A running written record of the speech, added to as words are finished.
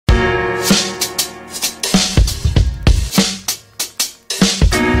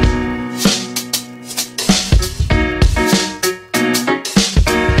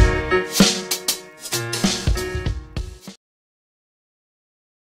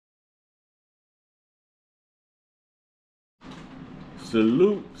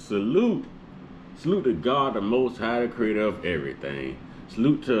Salute, salute. Salute to God, the Most High, the creator of everything.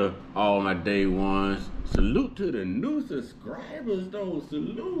 Salute to all my day ones. Salute to the new subscribers, though.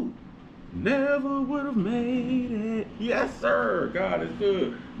 Salute. Never would have made it. Yes, sir. God is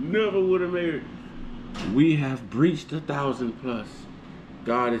good. Never would have made it. We have breached 1,000+.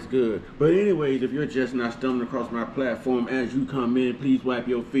 God is good. But anyways, if you're just not stumbling across my platform as you come in, please wipe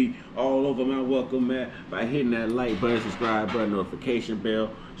your feet all over my welcome mat by hitting that like button, subscribe button, notification bell.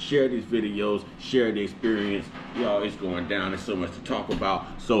 Share these videos, share the experience. Y'all, it's going down. There's so much to talk about.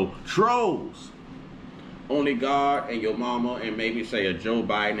 So, trolls. Only God and your mama and maybe say a Joe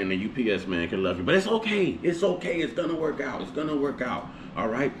Biden and a UPS man can love you. But it's okay. It's okay. It's going to work out. It's going to work out. All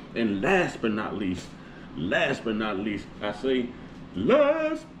right? And last but not least, I say,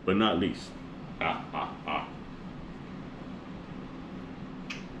 last but not least.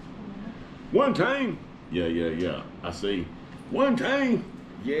 One time. Yeah. I say, one time.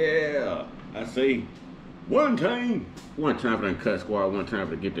 Yeah. I say, one time. One time for the Uncut Squad, one time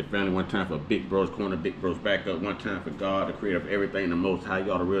for the Get the Family, one time for Big Bro's Corner, Big Bro's Backup, one time for God, the creator of everything, the Most High,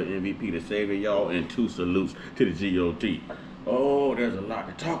 y'all, the real MVP, the Savior, y'all, and 2 salutes to the GOD. Oh, there's a lot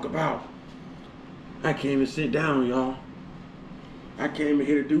to talk about. I can't even sit down, y'all. I came in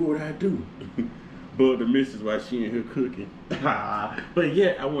here to do what I do. But the missus while she in here cooking. But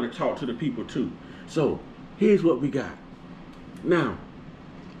yet, I want to talk to the people too. So, here's what we got. Now,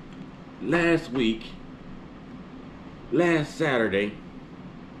 last Saturday,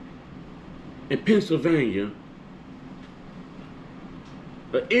 in Pennsylvania,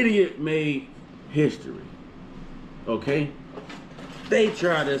 an idiot made history. Okay? They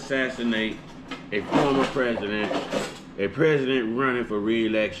tried to assassinate a former president, a president running for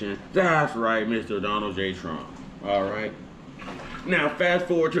re-election. That's right, Mr. Donald J. Trump. All right? Now, fast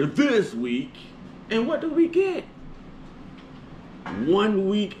forward to this week, and what do we get? 1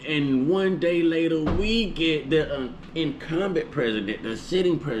 week and 1 day later, we get the incumbent president, the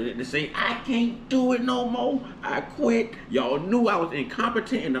sitting president, to say, I can't do it no more. I quit. Y'all knew I was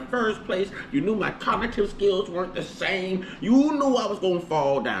incompetent in the first place. You knew my cognitive skills weren't the same. You knew I was going to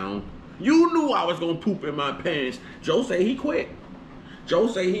fall down. You knew I was going to poop in my pants. Joe say he quit. Joe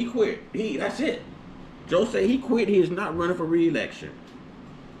say he quit. That's it. Joe say he quit. He is not running for re-election.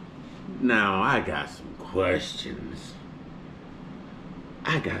 Now, I got some questions.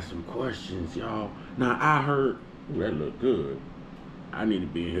 Y'all. Now, I heard, ooh, that look good. I need to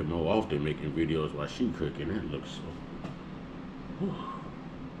be in here more often making videos while she cooking. That looks so, whew.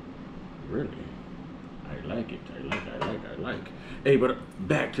 Really? I like it. I like. Hey, but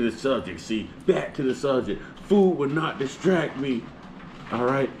back to the subject. See, back to the subject. Food would not distract me. All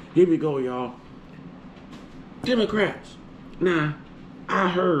right, here we go, y'all. Democrats. Now, I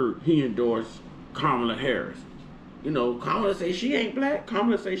heard he endorsed Kamala Harris. You know, Kamala say she ain't black.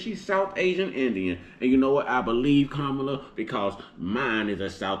 Kamala say she's South Asian Indian. And you know what? I believe Kamala because mine is a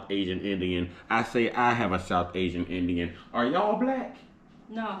South Asian Indian. I say I have a South Asian Indian. Are y'all black?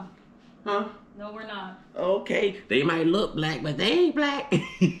 No. Huh? No, we're not. Okay. They might look black, but they ain't black. But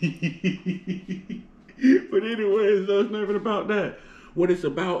anyways, there's nothing about that. What it's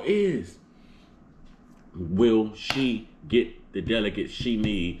about is, will she get the delegates she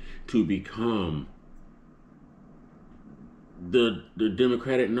needs to become the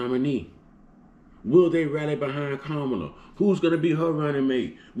Democratic nominee? Will they rally behind Kamala? Who's going to be her running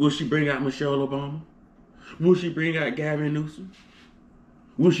mate? Will she bring out Michelle Obama? Will she bring out Gavin Newsom?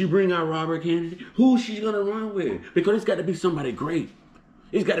 Will she bring out Robert Kennedy? Who's she going to run with? Because it's got to be somebody great.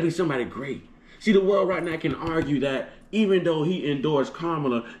 It's got to be somebody great. See, the world right now can argue that even though he endorsed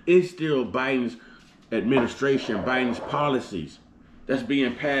Kamala, it's still Biden's administration, Biden's policies that's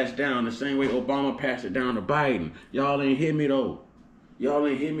being passed down the same way Obama passed it down to Biden. Y'all ain't hear me though.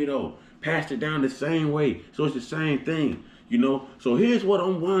 Passed it down the same way. So it's the same thing, you know. So here's what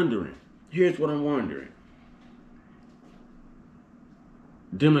I'm wondering.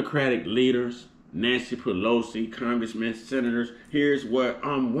 Democratic leaders, Nancy Pelosi, congressmen, senators, here's what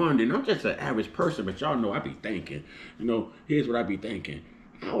I'm wondering. I'm just an average person, but y'all know I be thinking. You know, here's what I be thinking.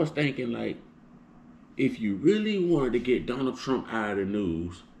 I was thinking, like, if you really wanted to get Donald Trump out of the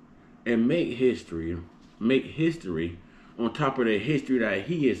news and make history on top of the history that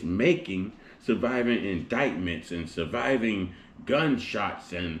he is making, surviving indictments and surviving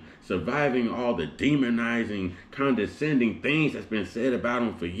gunshots and surviving all the demonizing, condescending things that's been said about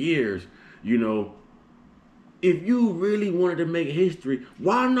him for years, you know, if you really wanted to make history,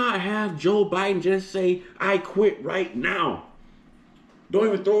 why not have Joe Biden just say, I quit right now? Don't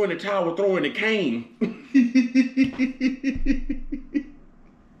even throw in the towel, throw in the cane.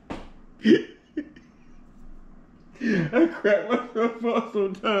 I crack myself up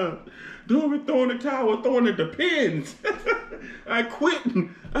sometimes. Don't be throwing the towel, throwing it depends. I quit.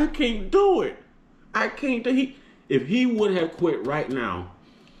 I can't do it. I can't do it. If he would have quit right now,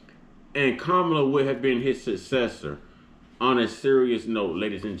 and Kamala would have been his successor, on a serious note,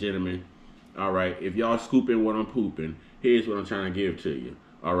 ladies and gentlemen, all right, if y'all scooping what I'm pooping, here's what I'm trying to give to you,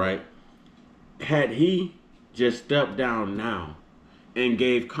 all right? Had he just stepped down now and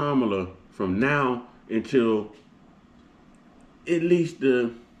gave Kamala from now until at least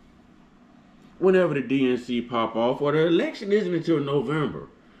whenever the DNC pop off, or the election isn't until November.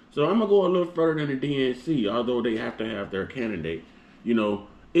 So I'm going to go a little further than the DNC, although they have to have their candidate. You know,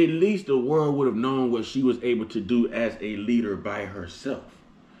 at least the world would have known what she was able to do as a leader by herself.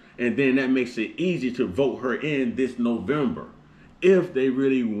 And then that makes it easy to vote her in this November if they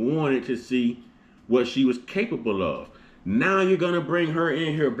really wanted to see what she was capable of. Now you're going to bring her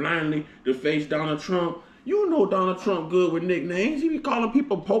in here blindly to face Donald Trump. You know Donald Trump good with nicknames. He be calling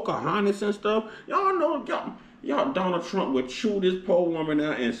people Pocahontas and stuff. Y'all know, y'all Donald Trump would chew this poor woman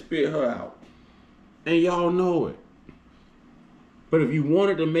out and spit her out. And y'all know it. But if you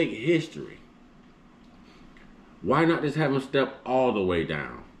wanted to make history, why not just have him step all the way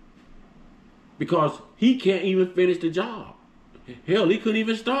down? Because he can't even finish the job. Hell, he couldn't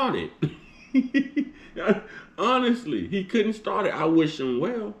even start it. Honestly, he couldn't start it. I wish him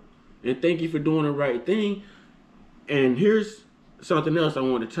well. And thank you for doing the right thing. And here's something else I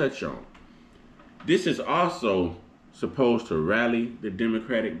want to touch on. This is also supposed to rally the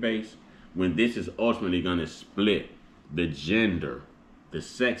Democratic base when this is ultimately going to split the gender, the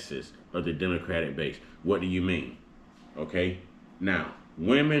sexes of the Democratic base. What do you mean? Okay. Now,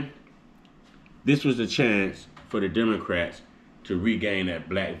 women, this was a chance for the Democrats to regain that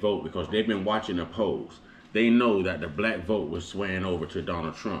black vote because they've been watching the polls. They know that the black vote was swaying over to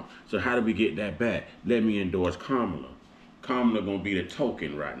Donald Trump. So how do we get that back? Let me endorse Kamala. Kamala gonna be the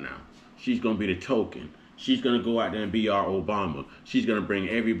token right now. She's gonna be the token. She's gonna go out there and be our Obama. She's gonna bring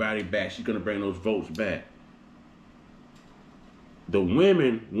everybody back. She's gonna bring those votes back. The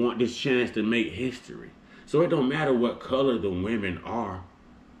women want this chance to make history. So it don't matter what color the women are.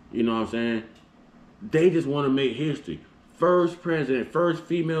 You know what I'm saying? They just want to make history. First president, first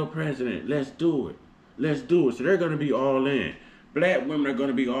female president. Let's do it. Let's do it. So they're going to be all in. Black women are going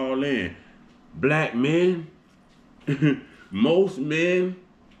to be all in. Black men, most men,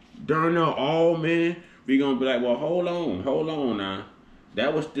 darn near all men, we're going to be like, well, hold on now.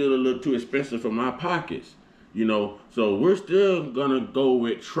 That was still a little too expensive for my pockets. You know, so we're still going to go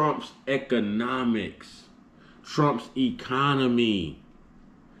with Trump's economics, Trump's economy.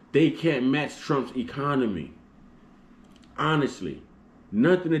 They can't match Trump's economy. Honestly,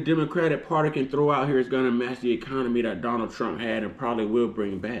 nothing the Democratic Party can throw out here is going to match the economy that Donald Trump had and probably will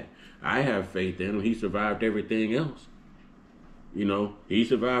bring back. I have faith in him. He survived everything else. You know, he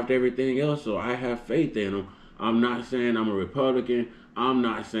survived everything else, so I have faith in him. I'm not saying I'm a Republican. I'm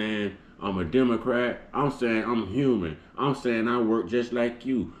not saying I'm a Democrat. I'm saying I'm human. I'm saying I work just like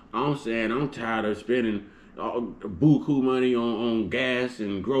you. I'm saying I'm tired of spending buku money on gas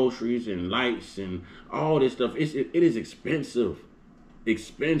and groceries and lights and all this stuff. It is expensive.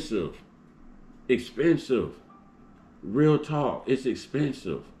 Expensive. Real talk. It's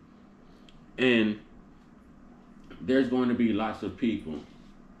expensive. And there's going to be lots of people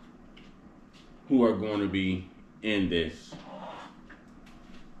who are going to be in this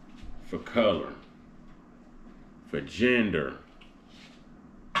for color, for gender,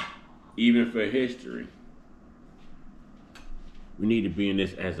 even for history. We need to be in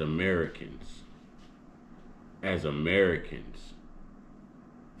this as Americans. As Americans.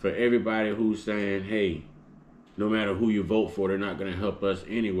 For everybody who's saying, hey, no matter who you vote for, they're not going to help us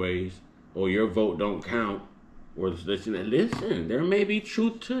anyways, or your vote don't count, or listen, there may be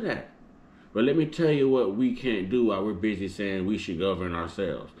truth to that. But let me tell you what we can't do while we're busy saying we should govern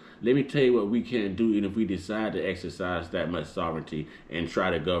ourselves. Let me tell you what we can't do even if we decide to exercise that much sovereignty and try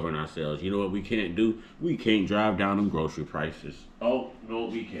to govern ourselves. You know what we can't do? We can't drive down them grocery prices. Oh, no,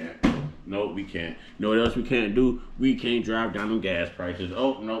 we can't. No, we can't. You know what else we can't do? We can't drive down them gas prices.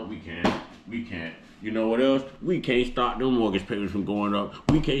 Oh, no, we can't. We can't. You know what else? We can't stop them mortgage payments from going up.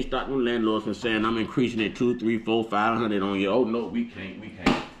 We can't stop them landlords from saying I'm increasing it 200, 300, 400, 500 on you. Oh, no, we can't. We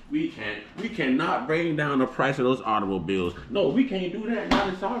can't. We can't. We cannot bring down the price of those automobiles. No, we can't do that. Not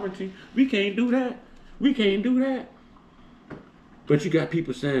in sovereignty. We can't do that. We can't do that. But you got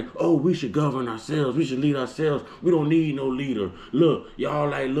people saying, oh, we should govern ourselves. We should lead ourselves. We don't need no leader. Look, y'all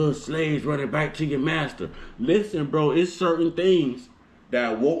like little slaves running back to your master. Listen, bro, it's certain things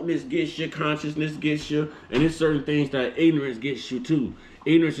that wokeness gets you, consciousness gets you, and it's certain things that ignorance gets you too.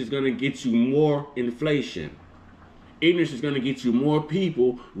 Ignorance is going to get you more inflation. Ignorance is going to get you more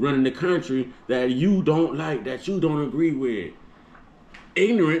people running the country that you don't like, that you don't agree with.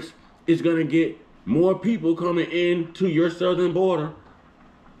 Ignorance is going to get more people coming into your southern border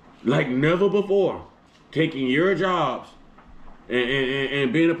like never before, taking your jobs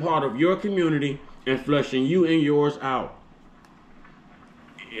and being a part of your community and flushing you and yours out.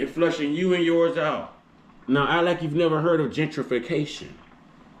 And flushing you and yours out. Now, act like you've never heard of gentrification.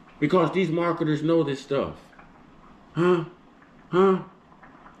 Because these marketers know this stuff. Huh?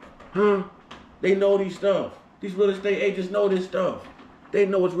 They know these stuff. These real estate agents know this stuff. They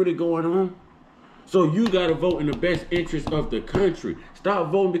know what's really going on. So you got to vote in the best interest of the country.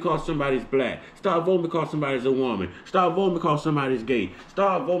 Stop voting because somebody's black. Stop voting because somebody's a woman. Stop voting because somebody's gay.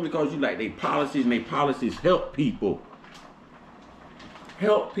 Stop voting because you like their policies, and their policies help people.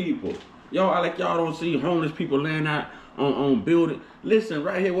 Help people. Y'all don't see homeless people laying out on buildings. Listen,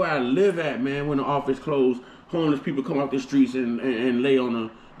 right here where I live at, man, when the office closed, homeless people come off the streets and lay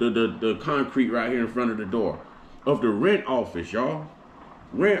on the concrete right here in front of the door of the rent office, y'all.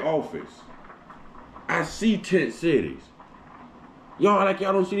 Rent office. I see tent cities. Y'all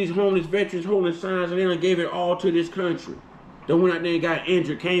don't see these homeless veterans holding signs, and they done gave it all to this country. They went out there and got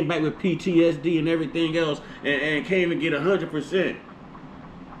injured, came back with PTSD and everything else, and came and get 100%.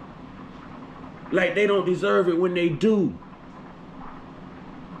 Like they don't deserve it when they do.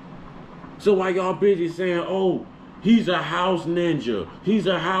 So why y'all busy saying, oh, he's a house ninja. He's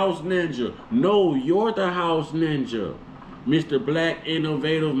a house ninja. No, you're the house ninja. Mr. Black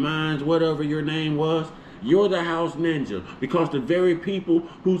Innovative Minds, whatever your name was, you're the house ninja. Because the very people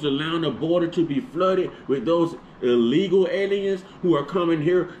who's allowing the border to be flooded with those illegal aliens who are coming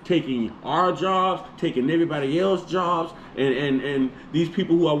here, taking our jobs, taking everybody else's jobs, and these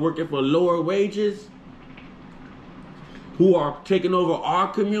people who are working for lower wages, who are taking over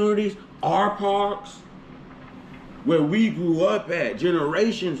our communities, our parks, where we grew up at,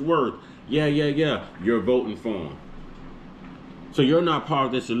 generations worth. Yeah, you're voting for them. So you're not part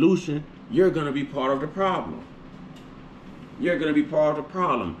of the solution. You're going to be part of the problem. You're going to be part of the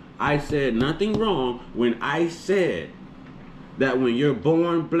problem. I said nothing wrong when I said that when you're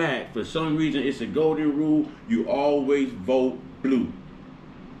born black, for some reason it's a golden rule, you always vote blue.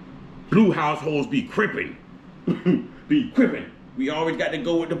 Blue households be crippin'. Be crippin'. We always got to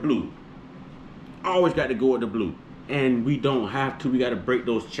go with the blue. Always got to go with the blue. And we don't have to. We got to break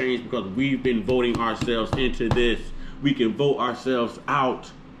those chains because we've been voting ourselves into this. We can vote ourselves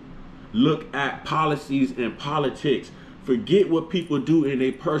out. Look at policies and politics. Forget what people do in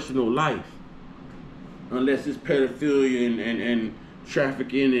their personal life. Unless it's pedophilia and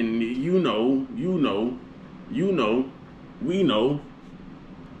trafficking and we know.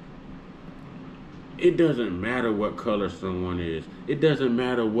 It doesn't matter what color someone is. It doesn't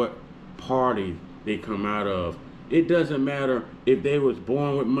matter what party they come out of. It doesn't matter if they was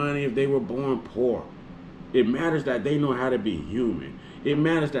born with money, if they were born poor. It matters that they know how to be human. It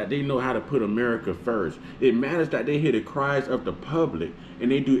matters that they know how to put America first. It matters that they hear the cries of the public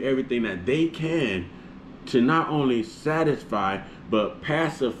and they do everything that they can to not only satisfy but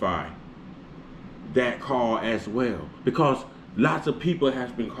pacify that call as well. Because lots of people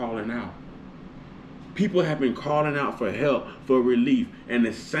have been calling out. People have been calling out for help, for relief, and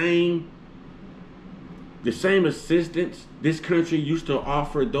the same assistance this country used to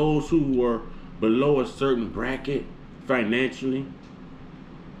offer those who were below a certain bracket financially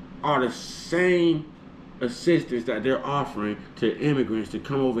are the same assistance that they're offering to immigrants to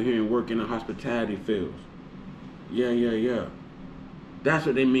come over here and work in the hospitality fields. Yeah. That's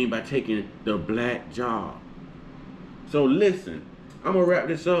what they mean by taking the black job. So listen, I'm going to wrap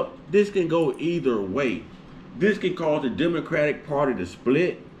this up. This can go either way. This can cause the Democratic Party to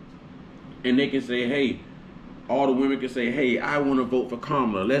split, and they can say, hey, all the women can say, hey, I want to vote for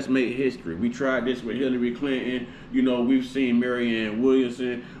Kamala. Let's make history. We tried this with Hillary Clinton. We've seen Marianne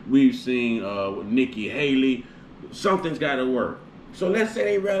Williamson. We've seen Nikki Haley. Something's got to work. So let's say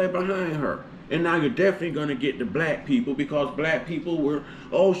they rally behind her. And now you're definitely going to get the black people because black people were,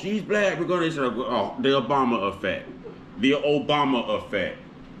 oh, she's black. We're going to say, oh, the Obama effect. The Obama effect.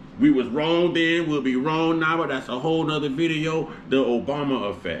 We was wrong then. We'll be wrong now, but that's a whole nother video. The Obama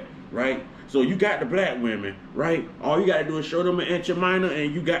effect, right? So you got the black women, right? All you got to do is show them an inch of minor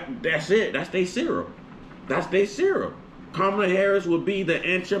and that's it. That's their syrup. That's their syrup. Kamala Harris will be the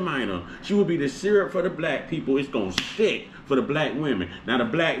inch of minor. She will be the syrup for the black people. It's going to stick for the black women. Now the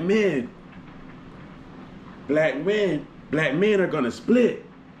black men are going to split.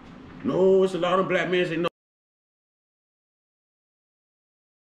 No, it's a lot of black men say no.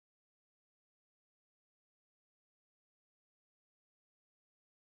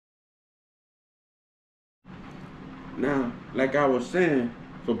 Now, like I was saying,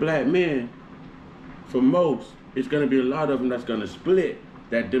 for black men, for most, it's going to be a lot of them that's going to split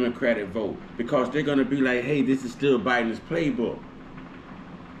that Democratic vote because they're going to be like, hey, this is still Biden's playbook.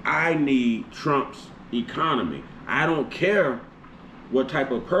 I need Trump's economy. I don't care what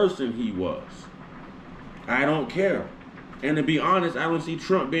type of person he was. I don't care. And to be honest, I don't see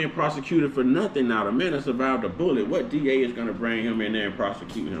Trump being prosecuted for nothing now. The man that survived a bullet, what DA is going to bring him in there and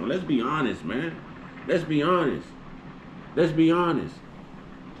prosecute him? Let's be honest, man. Let's be honest. Let's be honest.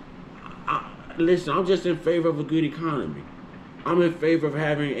 Listen, I'm just in favor of a good economy. I'm in favor of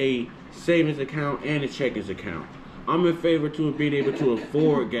having a savings account and a checkings account. I'm in favor of being able to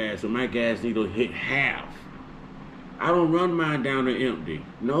afford gas when my gas needle hit half. I don't run mine down to empty.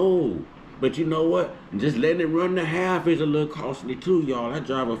 No. But you know what? Just letting it run to half is a little costly too, y'all. I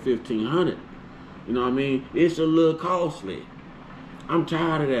drive a 1500. You know what I mean? It's a little costly. I'm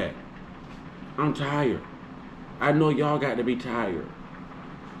tired of that. I'm tired. I know y'all got to be tired.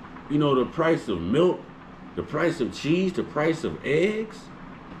 You know, the price of milk, the price of cheese, the price of eggs,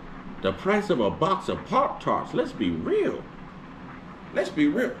 the price of a box of Pop-Tarts. Let's be real. Let's be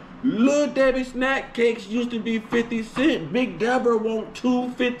real. Little Debbie snack cakes used to be 50 cents. Big Deborah want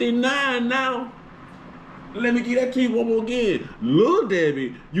 $2.59 now. Let me get that to you one more again. Little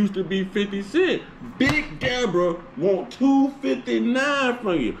Debbie used to be 50 cents. Big Deborah want $2.59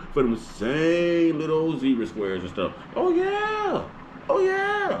 from you for them same little old zebra squares and stuff. Oh yeah. Oh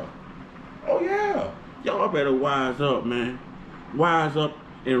yeah. Oh yeah. Y'all better wise up, man. Wise up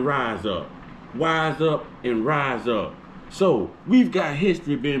and rise up. Wise up and rise up. So, we've got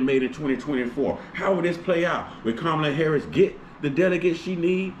history being made in 2024. How will this play out? Will Kamala Harris get the delegates she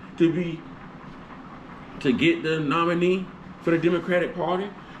needs to get the nominee for the Democratic Party?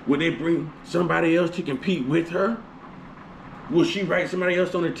 Will they bring somebody else to compete with her? Will she write somebody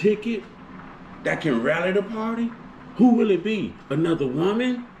else on a ticket that can rally the party? Who will it be? Another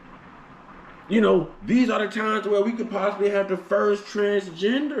woman? You know, these are the times where we could possibly have the first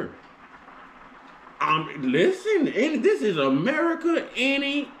transgender. Listen, this is America.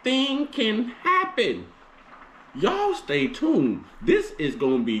 Anything can happen. Y'all stay tuned. This is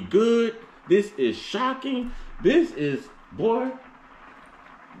going to be good. This is shocking. This is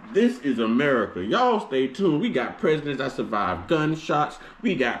America. Y'all stay tuned. We got presidents that survive gunshots.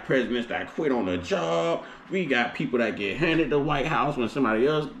 We got presidents that quit on a job. We got people that get handed the White House when somebody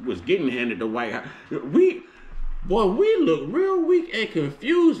else was getting handed the White House. We look real weak and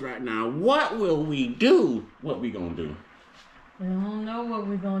confused right now. What will we do? What we gonna do? I don't know what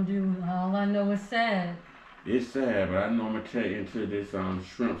we're gonna do. All I know is sad. It's sad, but I know I'm gonna tell you into this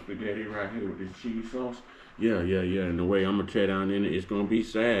shrimp spaghetti right here with this cheese sauce. Yeah. And the way I'm gonna tear down in it, it's gonna be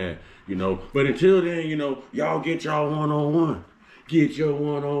sad, you know. But until then, you know, y'all get y'all one-on-one. Get your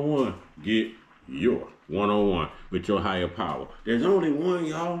one-on-one. Get your one-on-one with your higher power. There's only one,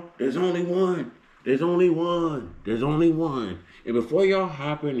 y'all. There's only one. There's only one. There's only one. And before y'all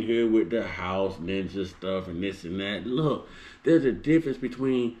hop in here with the house ninja stuff and this and that, look, there's a difference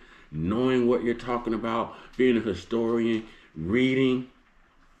between knowing what you're talking about, being a historian, reading,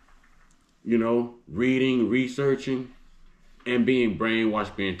 researching, and being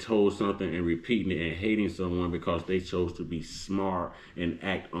brainwashed, being told something and repeating it and hating someone because they chose to be smart and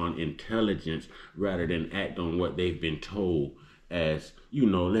act on intelligence rather than act on what they've been told as,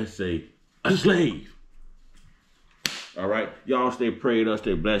 let's say, a slave. All right, y'all stay prayed up,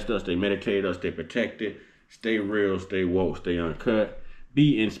 stay blessed up, stay meditated up, stay protected, stay real, stay woke, stay uncut,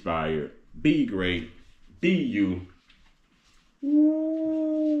 be inspired, be great, be you.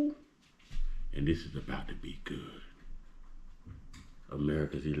 Woo. And this is about to be good.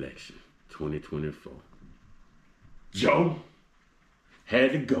 America's election 2024. Joe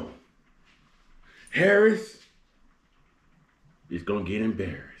had to go. Harris is gonna get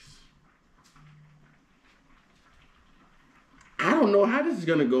embarrassed. I don't know how this is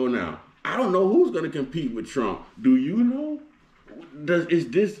gonna go now. I don't know who's gonna compete with Trump. Do you know?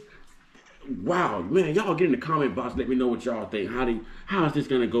 Wow, man, y'all get in the comment box, let me know what y'all think. How is this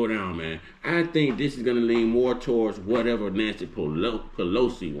gonna go down, man? I think this is gonna lean more towards whatever Nancy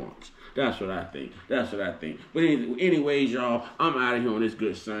Pelosi wants. That's what I think. But anyways, y'all, I'm out of here on this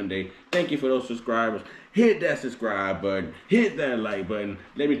good Sunday. Thank you for those subscribers. Hit that subscribe button. Hit that like button.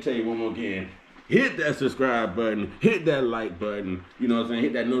 Let me tell you one more again. Hit that subscribe button, hit that like button, you know what I'm saying?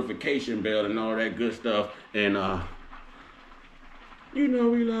 Hit that notification bell and all that good stuff. And, we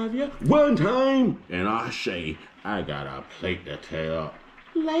love you. One time, and I got a plate to tear up.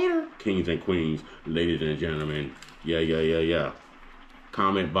 Later. Kings and queens, ladies and gentlemen. Yeah.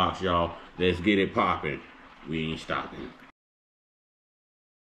 Comment box, y'all. Let's get it popping. We ain't stopping.